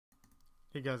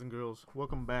Hey guys and girls,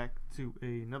 welcome back to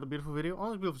another beautiful video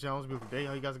on this beautiful channel, this beautiful day.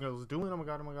 How you guys and girls doing? Oh my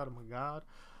god, oh my god, oh my god.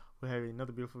 We have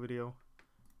another beautiful video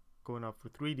going up for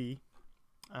 3D.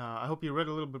 I hope you read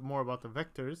a little bit more about the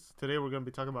vectors. Today we're going to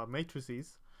be talking about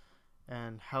matrices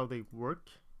and how they work.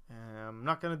 I'm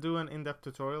not going to do an in-depth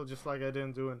tutorial, just like I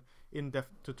didn't do an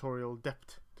in-depth tutorial,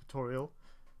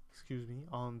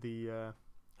 on the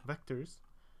vectors.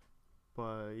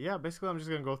 But yeah, basically I'm just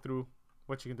going to go through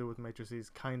what you can do with matrices,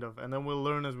 kind of, and then we'll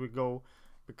learn as we go,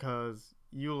 because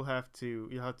you'll have to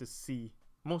see,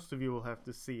 most of you will have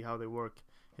to see how they work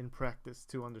in practice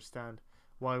to understand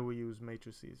why we use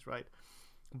matrices, right?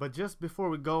 But just before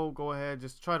we go ahead,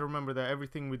 just try to remember that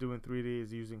everything we do in 3D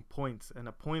is using points, and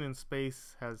a point in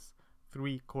space has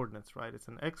 3 coordinates, right? It's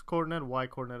an x coordinate, y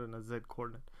coordinate, and a z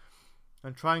coordinate,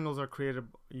 and triangles are created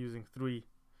using 3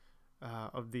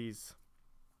 of these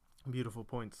beautiful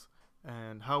points.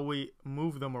 And how we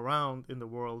move them around in the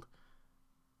world,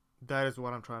 that is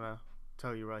what I'm trying to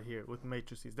tell you right here with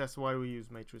matrices. That's why we use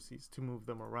matrices, to move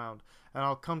them around, and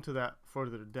I'll come to that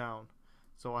further down.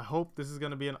 So I hope this is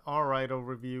going to be an alright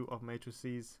overview of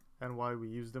matrices and why we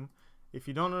use them. If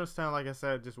you don't understand, like I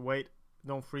said, just wait,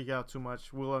 don't freak out too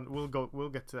much. We'll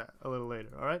get to that a little later.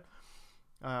 Alright,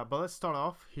 but let's start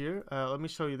off here. Let me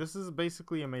show you. This is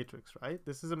basically a matrix, right?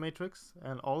 This is a matrix,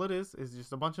 and all it is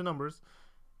just a bunch of numbers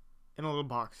in a little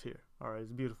box here. Alright,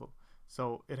 it's beautiful.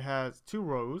 So it has 2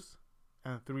 rows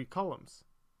and 3 columns.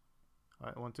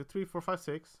 Alright, 1, 2, 3, 4, 5,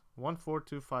 6. 1, 4,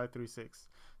 2, 5, 3, 6.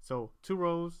 So 2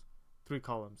 rows, 3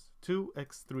 columns.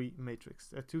 2x3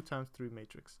 matrix. A 2 times 3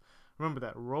 matrix. Remember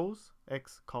that. Rows,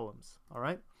 x, columns.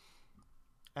 Alright?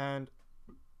 And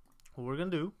what we're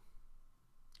going to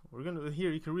do,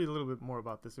 here you can read a little bit more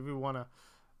about this. If we want to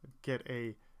get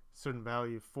a certain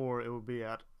value for, it will be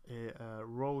at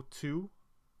row 2,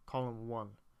 column 1,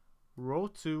 row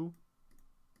 2,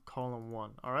 column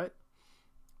 1. Alright,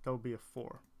 that will be a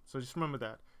 4. So just remember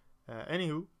that.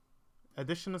 Anywho,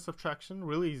 addition and subtraction,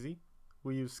 really easy.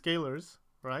 We use scalars,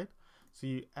 right? So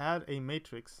you add a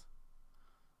matrix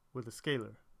with a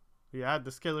scalar. You add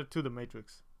the scalar to the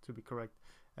matrix, to be correct,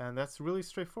 and that's really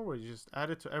straightforward. You just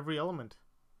add it to every element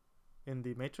in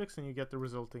the matrix and you get the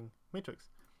resulting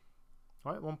matrix.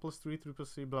 Alright, 1 plus 3, 3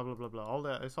 plus 3, blah blah blah blah, all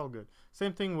that, it's all good.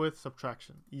 Same thing with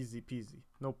subtraction, easy peasy,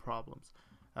 no problems.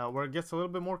 Where it gets a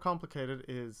little bit more complicated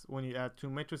is when you add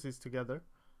 2 matrices together.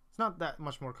 It's not that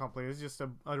much more complicated, it's just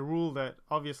a rule that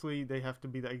obviously they have to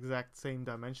be the exact same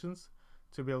dimensions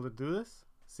to be able to do this.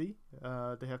 See,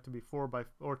 they have to be 4 by,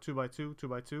 or 2 by 2, 2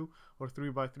 by 2, or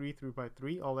 3 by 3, 3 by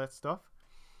 3, all that stuff.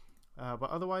 But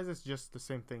otherwise it's just the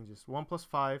same thing, just 1 plus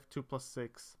 5, 2 plus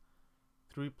 6,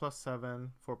 3 plus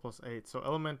 7, 4 plus 8. So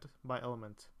element by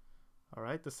element.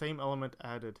 Alright, the same element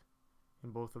added in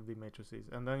both of the matrices,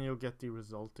 and then you'll get the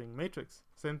resulting matrix.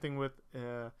 Same thing with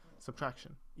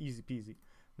subtraction, easy peasy.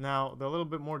 Now the little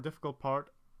bit more difficult part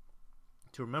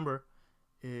to remember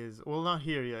is, well, not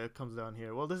here, yeah, it comes down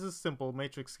here. Well, this is simple,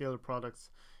 matrix scalar products.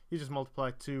 You just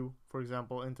multiply 2, for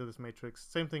example, into this matrix.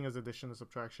 Same thing as addition and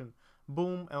subtraction.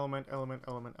 Boom, element, element,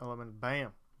 element, element,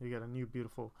 bam, you get a new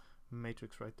beautiful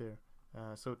matrix right there.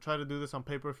 So try to do this on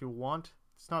paper if you want.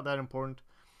 It's not that important,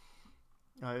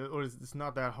 or it's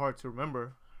not that hard to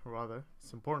remember, rather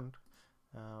it's important.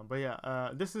 But yeah,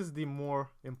 this is the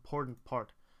more important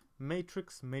part,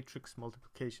 matrix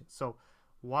multiplication. So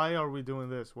why are we doing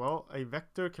this? Well, a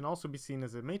vector can also be seen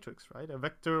as a matrix, right? A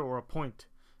vector or a point.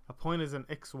 A point is an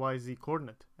xyz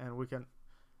coordinate, and we can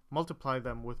multiply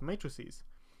them with matrices.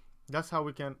 That's how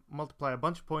we can multiply a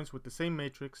bunch of points with the same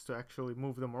matrix to actually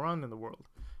move them around in the world.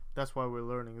 That's why we're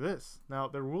learning this. Now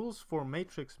the rules for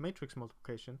matrix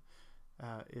multiplication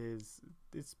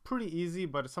it's pretty easy,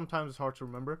 but sometimes it's hard to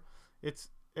remember.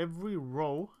 It's every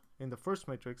row in the first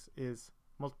matrix is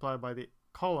multiplied by the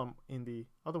column in the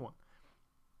other one.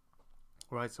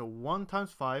 Right, so 1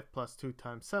 times 5 plus 2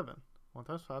 times 7. 1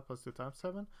 times 5 plus 2 times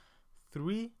 7.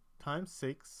 3 times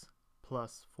 6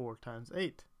 plus 4 times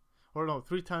 8. Or no,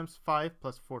 3 times 5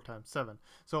 plus 4 times 7.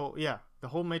 So yeah, the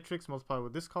whole matrix multiplied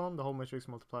with this column, the whole matrix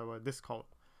multiplied by this column.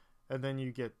 And then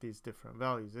you get these different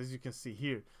values, as you can see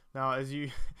here. Now, as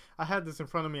you, I had this in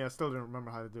front of me, I still didn't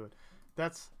remember how to do it.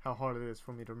 That's how hard it is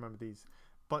for me to remember these.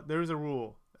 But there is a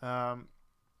rule.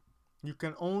 You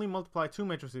can only multiply 2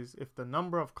 matrices if the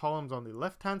number of columns on the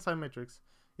left-hand side matrix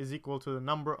is equal to the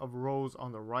number of rows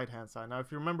on the right-hand side. Now,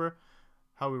 if you remember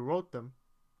how we wrote them,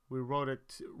 we wrote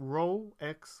it row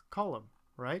x column,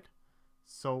 right?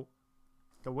 So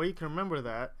the way you can remember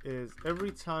that is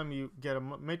every time you get a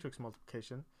matrix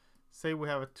multiplication, say we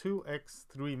have a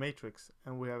 2x3 matrix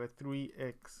and we have a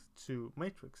 3x2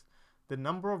 matrix. the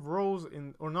number of rows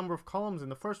in, or number of columns in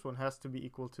the first one has to be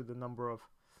equal to the number of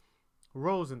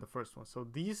rows in the first one. So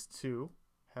these two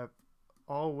have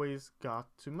always got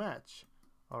to match.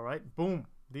 All right, boom,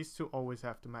 these two always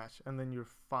have to match, and then you're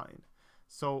fine.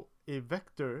 So a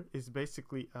vector is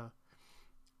basically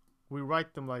we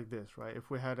write them like this, right? If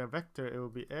we had a vector, it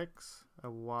would be x, a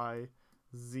y,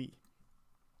 z.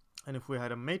 And if we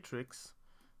had a matrix,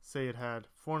 say it had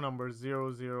 4 numbers,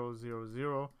 0, 0, 0,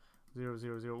 0, 0,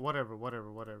 0, 0,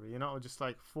 whatever, you know, just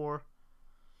like 4,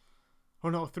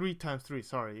 or no, 3 times 3,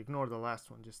 sorry, ignore the last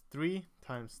one, just 3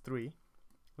 times 3,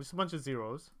 just a bunch of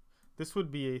zeros. This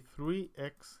would be a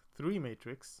 3x3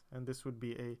 matrix, and this would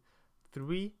be a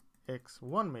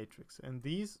 3x1 matrix, and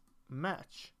these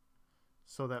match,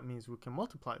 so that means we can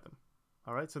multiply them.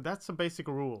 All right, so that's a basic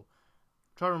rule.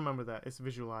 Try to remember that. It's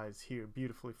visualized here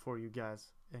beautifully for you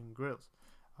guys and grills.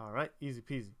 All right, easy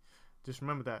peasy. Just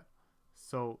remember that.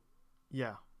 So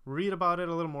yeah, read about it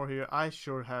a little more here. I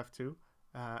sure have to,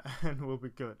 and we'll be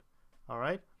good. All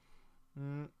right.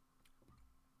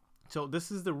 So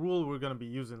this is the rule we're going to be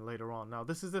using later on. Now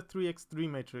this is the 3x3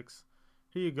 matrix.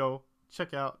 Here you go.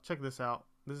 Check this out.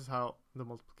 This is how the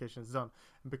multiplication is done.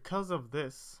 And because of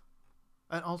this,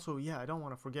 and also, yeah, I don't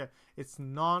want to forget, it's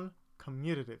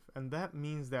non-commutative, and that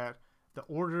means that the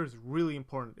order is really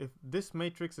important. If this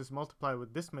matrix is multiplied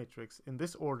with this matrix in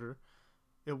this order,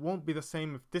 it won't be the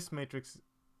same if this matrix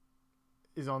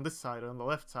is on this side or on the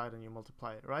left side and you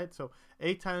multiply it, right? So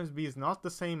A times B is not the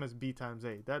same as B times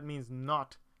A. That means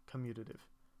not commutative.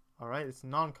 All right, it's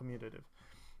non-commutative.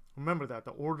 Remember that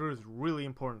the order is really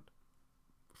important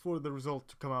for the result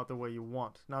to come out the way you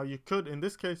want. Now you could, in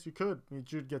this case, you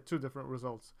should get 2 different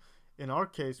results. In our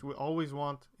case, we always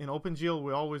want, in OpenGL,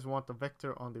 we always want the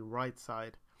vector on the right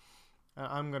side. And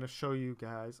I'm going to show you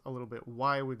guys a little bit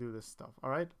why we do this stuff. All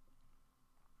right.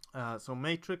 So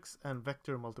matrix and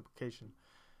vector multiplication.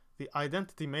 The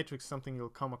identity matrix is something you'll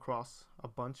come across a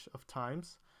bunch of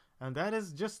times, and that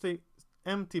is just a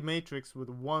empty matrix with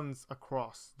ones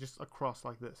across, just across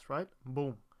like this, right?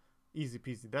 Boom, easy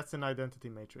peasy. That's an identity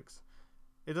matrix.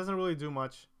 It doesn't really do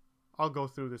much. I'll go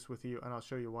through this with you and I'll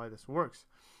show you why this works.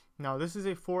 Now this is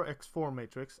a 4x4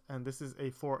 matrix and this is a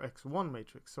 4x1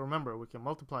 matrix. So remember, we can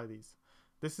multiply these.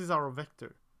 This is our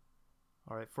vector.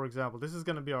 All right, for example, this is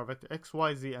going to be our vector x,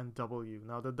 y, z, and w.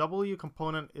 Now the w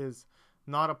component is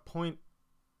not a point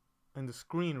in the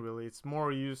screen really. It's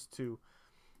more used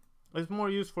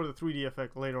for the 3D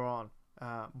effect later on,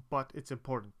 but it's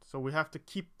important. So we have to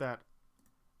keep that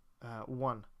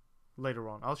 1 later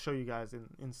on. I'll show you guys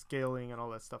in scaling and all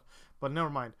that stuff. But never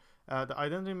mind. The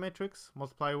identity matrix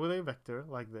multiplied with a vector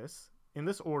like this in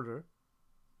this order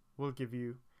will give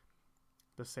you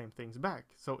the same things back.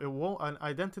 So it won't, an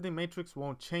identity matrix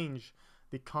won't change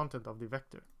the content of the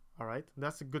vector. All right,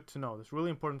 that's good to know. That's really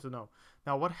important to know.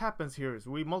 Now what happens here is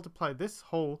we multiply this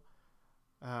whole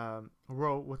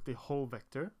row with the whole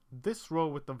vector, this row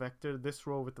with the vector, this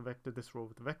row with the vector, this row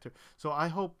with the vector. So I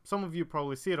hope some of you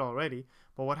probably see it already,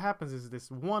 but what happens is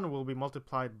this 1 will be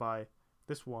multiplied by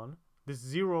this 1, this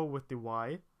 0 with the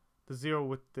y, the 0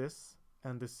 with this,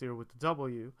 and this 0 with the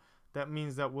w. That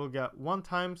means that we'll get 1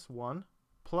 times 1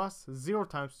 plus 0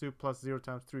 times 2 plus 0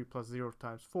 times 3 plus 0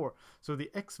 times 4. So the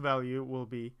x value will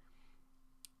be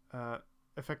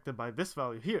affected by this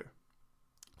value here.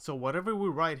 So whatever we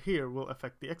write here will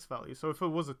affect the x value. So if it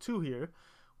was a 2 here,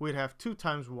 we'd have 2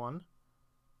 times 1,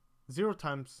 0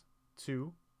 times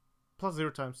 2, plus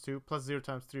 0 times 2, plus 0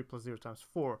 times 3, plus 0 times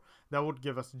 4. That would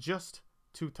give us just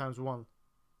 2 times 1,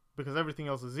 because everything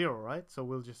else is 0, right? So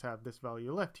we'll just have this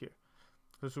value left here.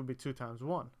 This would be 2 times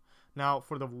 1. Now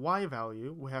for the y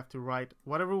value, we have to write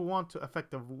whatever we want to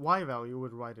affect the y value,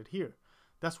 we'd write it here.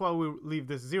 That's why we leave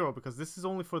this 0, because this is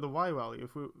only for the y value.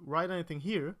 If we write anything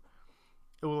here,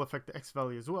 it will affect the x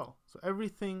value as well. So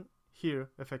everything here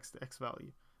affects the x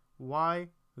value. Y,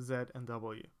 z, and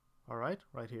w. All right,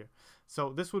 right here.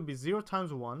 So this would be 0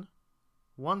 times 1,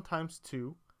 1 times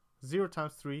 2, 0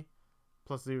 times 3,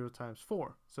 plus 0 times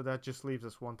 4. So that just leaves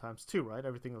us 1 times 2, right?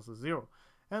 Everything else is 0.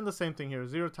 And the same thing here,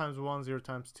 0 times 1, 0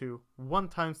 times 2, 1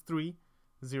 times 3,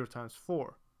 0 times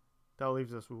 4. That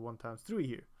leaves us with 1 times 3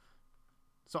 here.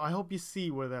 So I hope you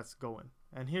see where that's going.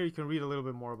 And here you can read a little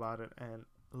bit more about it and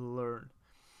learn.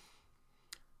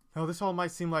 Now this all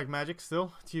might seem like magic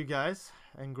still to you guys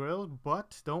and grills,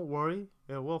 but don't worry,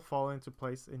 it will fall into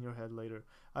place in your head later.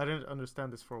 I didn't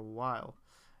understand this for a while.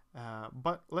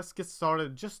 But let's get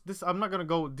started. Just this, I'm not going to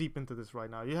go deep into this right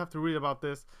now. You have to read about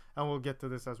this and we'll get to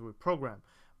this as we program.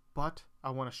 But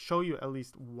I want to show you at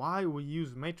least why we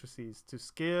use matrices to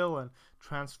scale and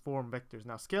transform vectors.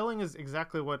 Now scaling is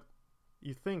exactly what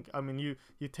you think. I mean, you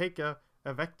take a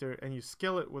a vector and you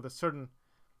scale it with a certain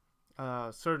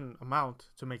amount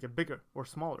to make it bigger or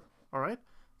smaller. All right,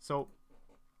 so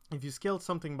if you scaled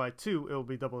something by 2, it will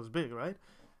be double as big, right?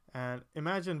 And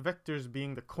imagine vectors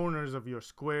being the corners of your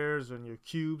squares and your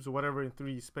cubes or whatever in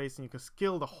 3D space, and you can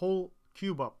scale the whole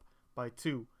cube up by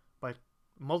 2 by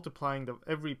multiplying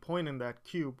every point in that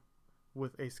cube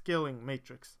with a scaling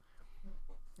matrix.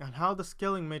 And how the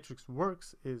scaling matrix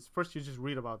works is, first you just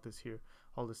read about this here,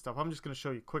 all this stuff. I'm just going to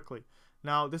show you quickly.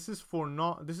 Now this is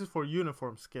for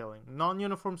uniform scaling.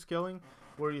 Non-uniform scaling,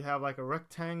 where you have like a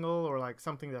rectangle or like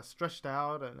something that's stretched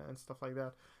out and stuff like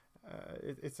that,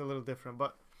 it's a little different.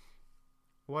 But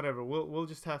whatever, we'll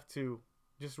just have to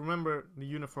just remember the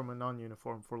uniform and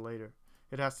non-uniform for later.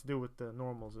 It has to do with the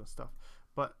normals and stuff.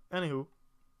 But anywho,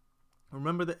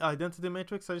 remember the identity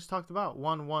matrix I just talked about,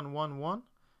 1 1 1 1,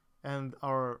 and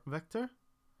our vector.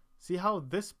 See how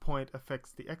this point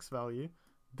affects the x value,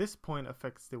 this point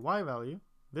affects the y value,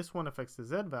 this one affects the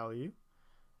z value,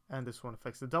 and this one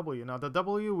affects the w. Now the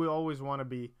w we always want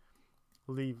to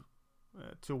leave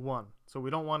to 1, so we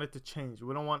don't want it to change.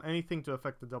 We don't want anything to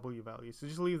affect the w value, so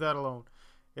just leave that alone.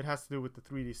 It has to do with the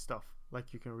 3D stuff,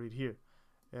 like you can read here,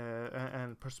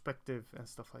 and perspective and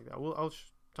stuff like that. I'll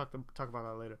talk about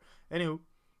that later. Anywho,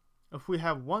 if we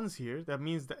have 1s here, that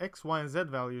means the x, y, and z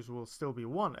values will still be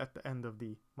 1 at the end of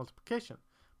the multiplication.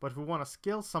 But if we want to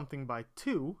scale something by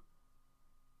 2,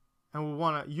 and we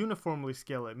want to uniformly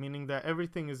scale it, meaning that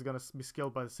everything is going to be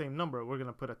scaled by the same number, we're going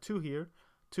to put a 2 here,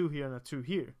 and a 2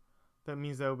 here. That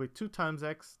means that will be 2 times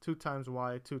x, 2 times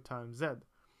y, 2 times z.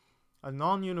 A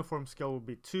non-uniform scale will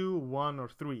be 2, 1, or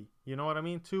 3. You know what I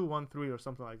mean? 2, 1, 3, or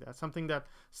something like that. Something that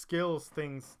scales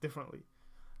things differently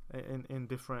in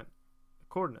different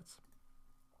coordinates.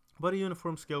 But a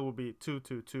uniform scale will be 2,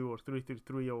 2, 2, or 3, 3,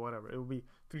 3, or whatever. It will be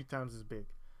 3 times as big.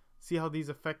 See how these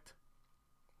affect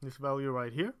this value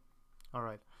right here? All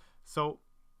right. So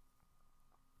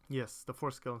yes, the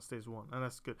fourth scaling stays 1, and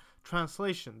that's good.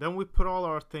 Translation. Then we put all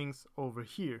our things over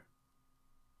here.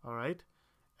 All right.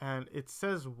 And it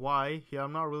says y here.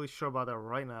 I'm not really sure about that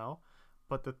right now.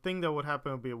 But the thing that would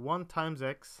happen would be 1 times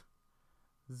x,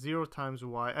 0 times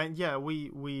y. And yeah,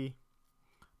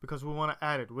 because we want to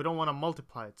add it. We don't want to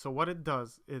multiply it. So what it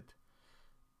does,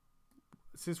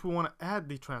 since we want to add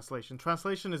the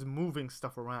translation is moving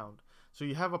stuff around. So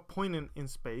you have a point in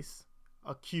space,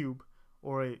 a cube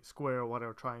or a square or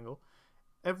whatever, triangle.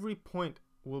 Every point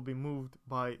will be moved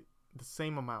by the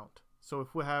same amount. So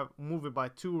if we move it by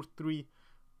 2 or 3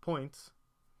 points,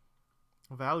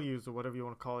 values or whatever you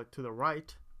want to call it, to the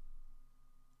right,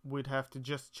 we'd have to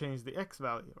just change the x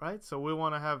value, right? So we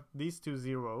want to have these two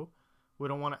 0. We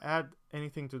don't want to add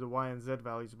anything to the y and z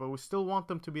values, but we still want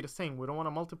them to be the same. We don't want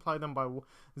to multiply them by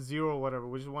 0 or whatever.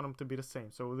 We just want them to be the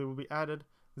same. So they will be added,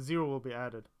 0 will be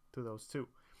added to those two.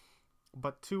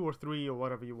 But 2 or 3 or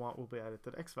whatever you want will be added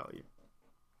to the x value.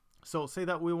 So say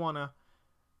that we want to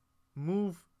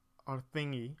move our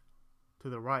thingy to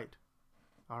the right.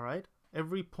 All right?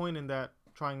 Every point in that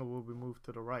triangle will be moved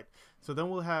to the right. So then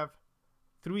we'll have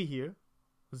 3 here,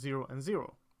 0 and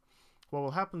 0. What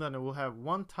will happen then, it will have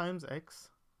 1 times x,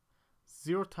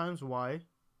 0 times y,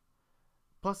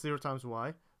 plus 0 times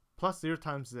y, plus 0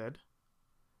 times z,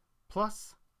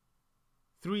 plus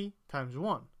 3 times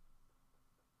 1.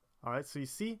 Alright, so you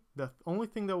see, the only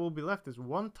thing that will be left is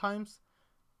 1 times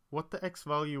what the x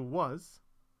value was.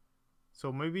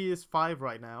 So maybe it's 5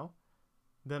 right now.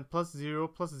 Then plus 0,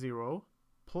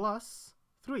 plus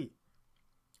 3.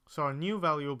 So our new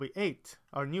value will be 8.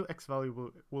 Our new x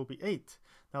value will be 8.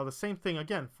 Now the same thing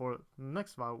again for the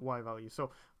next y value.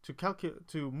 So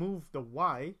to move the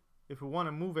y, if we want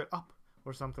to move it up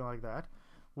or something like that,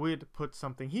 we'd put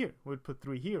something here. We'd put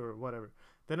 3 here or whatever.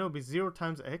 Then it will be 0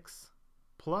 times x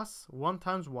plus 1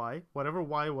 times y, whatever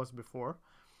y was before.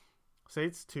 Say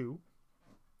it's 2.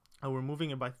 And we're moving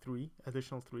it by 3,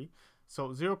 additional 3.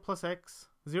 So 0 plus x,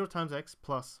 0 times x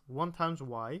plus 1 times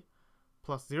y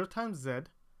plus 0 times z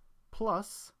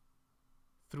plus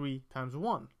 3 times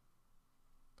 1.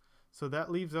 So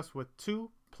that leaves us with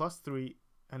 2 plus 3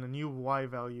 and a new y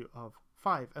value of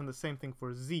 5. And the same thing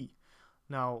for z.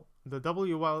 Now, the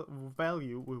w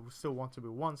value we still want to be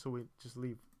 1, so we just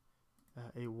leave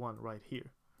a 1 right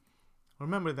here.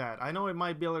 Remember that. I know it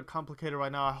might be a little complicated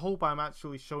right now. I hope I'm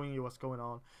actually showing you what's going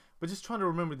on. But just trying to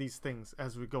remember these things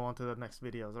as we go on to the next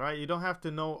videos, alright? You don't have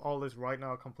to know all this right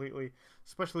now completely.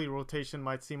 Especially rotation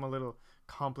might seem a little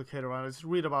complicated around it. Just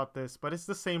read about this, but it's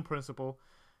the same principle.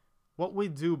 What we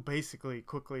do basically,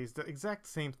 quickly, is the exact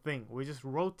same thing. We just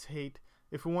rotate,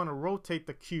 if we want to rotate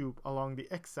the cube along the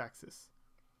x-axis.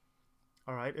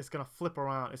 Alright, it's going to flip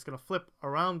around. It's going to flip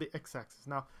around the x-axis.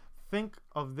 Now, think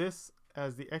of this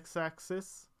as the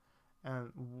x-axis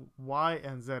and y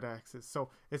and z-axis. So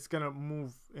it's going to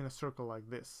move in a circle like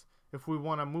this. If we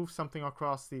want to move something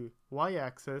across the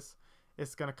y-axis,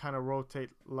 it's going to kind of rotate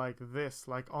like this,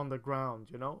 like on the ground,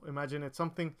 you know? Imagine it's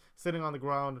something sitting on the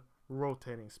ground,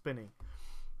 rotating, spinning.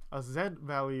 A z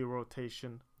value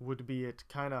rotation would be it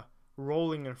kind of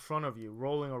rolling in front of you,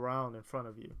 rolling around in front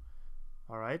of you.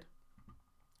 All right?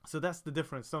 So that's the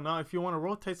difference. So now if you want to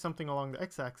rotate something along the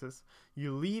x-axis,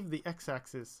 you leave the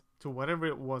x-axis to whatever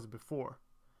it was before,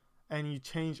 and you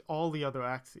change all the other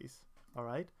axes. All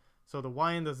right? So the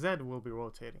y and the z will be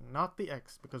rotating, not the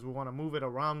x, because we want to move it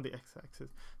around the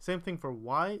x-axis. Same thing for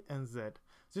y and z.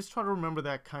 Just try to remember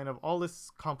that kind of all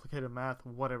this complicated math,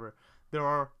 whatever. There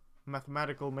are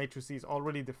mathematical matrices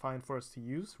already defined for us to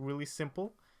use, really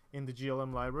simple in the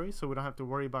GLM library, so we don't have to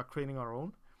worry about creating our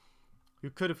own. You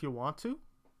could if you want to,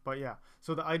 but yeah.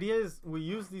 So the idea is we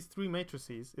use these three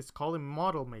matrices. It's called a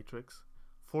model matrix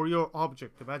for your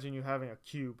object. Imagine you having a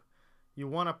cube. You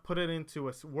want to put it into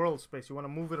a world space. You want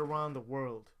to move it around the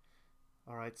world.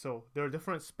 All right, so there are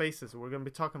different spaces. We're going to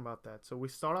be talking about that. So we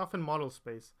start off in model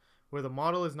space, where the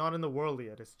model is not in the world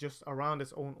yet. It's just around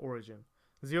its own origin.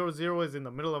 0, 0 is in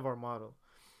the middle of our model.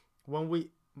 When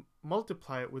we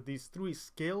multiply it with these three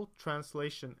scale,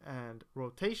 translation, and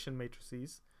rotation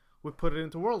matrices, we put it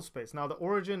into world space. Now the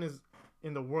origin is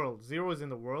in the world. 0 is in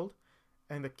the world,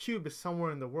 and the cube is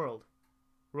somewhere in the world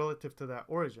relative to that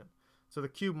origin. So the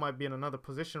cube might be in another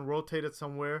position, rotated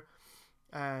somewhere,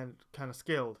 and kind of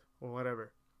scaled or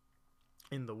whatever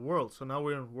in the world. So now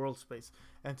we're in world space.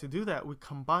 And to do that, we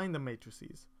combine the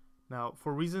matrices. Now,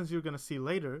 for reasons you're going to see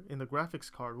later in the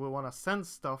graphics card, we want to send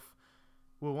stuff.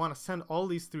 We want to send all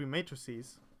these three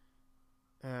matrices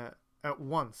at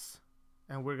once.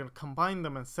 And we're going to combine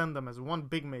them and send them as one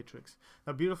big matrix.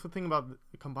 The beautiful thing about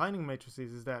combining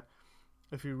matrices is that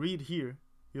if you read here,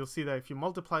 you'll see that if you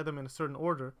multiply them in a certain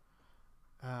order,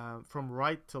 from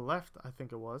right to left, I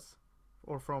think it was,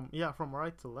 or from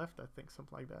right to left, I think,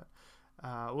 something like that.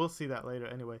 We'll see that later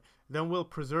anyway. Then we'll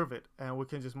preserve it, and we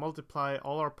can just multiply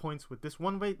all our points with this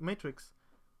one matrix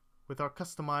with our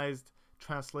customized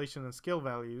translation and scale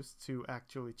values to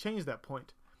actually change that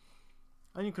point.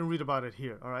 And you can read about it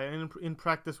here, all right? And in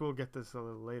practice, we'll get this a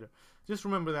little later. Just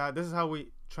remember that this is how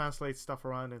we translate stuff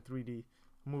around in 3D,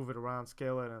 move it around,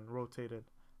 scale it, and rotate it.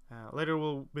 Later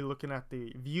we'll be looking at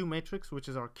the view matrix, which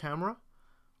is our camera,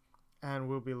 and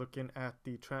we'll be looking at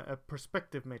the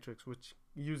perspective matrix, which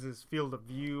uses field of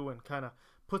view and kind of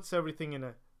puts everything in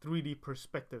a 3D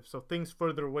perspective, so things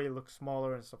further away look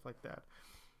smaller and stuff like that.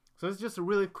 So it's just a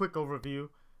really quick overview.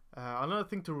 Another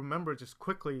thing to remember just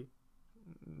quickly,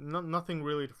 nothing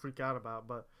really to freak out about,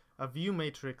 but a view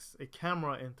matrix, a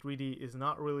camera in 3D is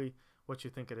not really what you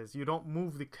think it is. You don't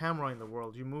move the camera in the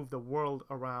world, you move the world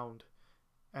around,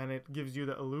 and it gives you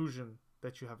the illusion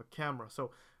that you have a camera.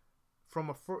 So from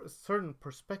a certain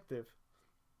perspective,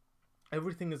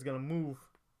 everything is going to move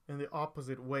in the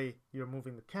opposite way you're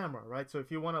moving the camera, right? So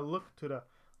if you want to look to the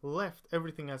left,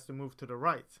 everything has to move to the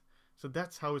right. So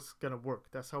that's how it's going to work.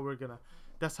 That's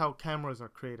how cameras are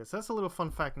created. So that's a little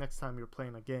fun fact next time you're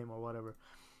playing a game or whatever.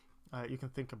 You can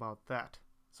think about that.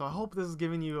 So I hope this is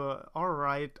giving you a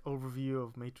alright overview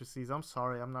of matrices. I'm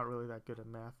sorry, I'm not really that good at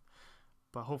math.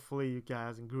 But hopefully you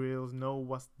guys and grills know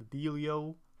what's the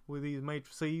dealio with these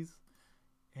matrices.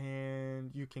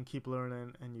 And you can keep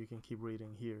learning and you can keep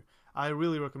reading here. I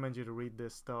really recommend you to read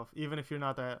this stuff. Even if you're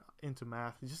not that into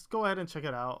math, just go ahead and check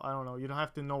it out. I don't know, you don't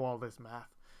have to know all this math.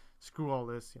 Screw all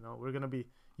this, you know. We're going to be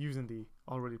using the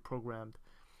already programmed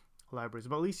libraries.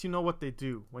 But at least you know what they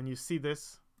do. When you see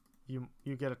this,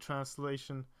 you get a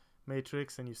translation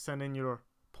matrix and you send in your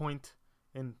point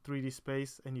in 3D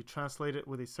space and you translate it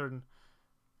with a certain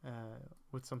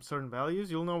with some certain values,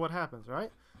 you'll know what happens,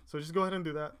 right? So just go ahead and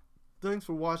do that. Thanks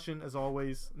for watching. As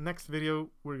always, next video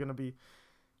we're going to be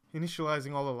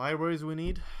initializing all the libraries we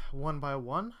need one by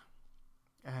one,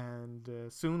 and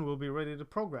soon we'll be ready to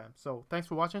program. So thanks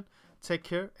for watching, take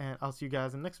care, and I'll see you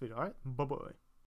guys in the next video. All right, bye bye.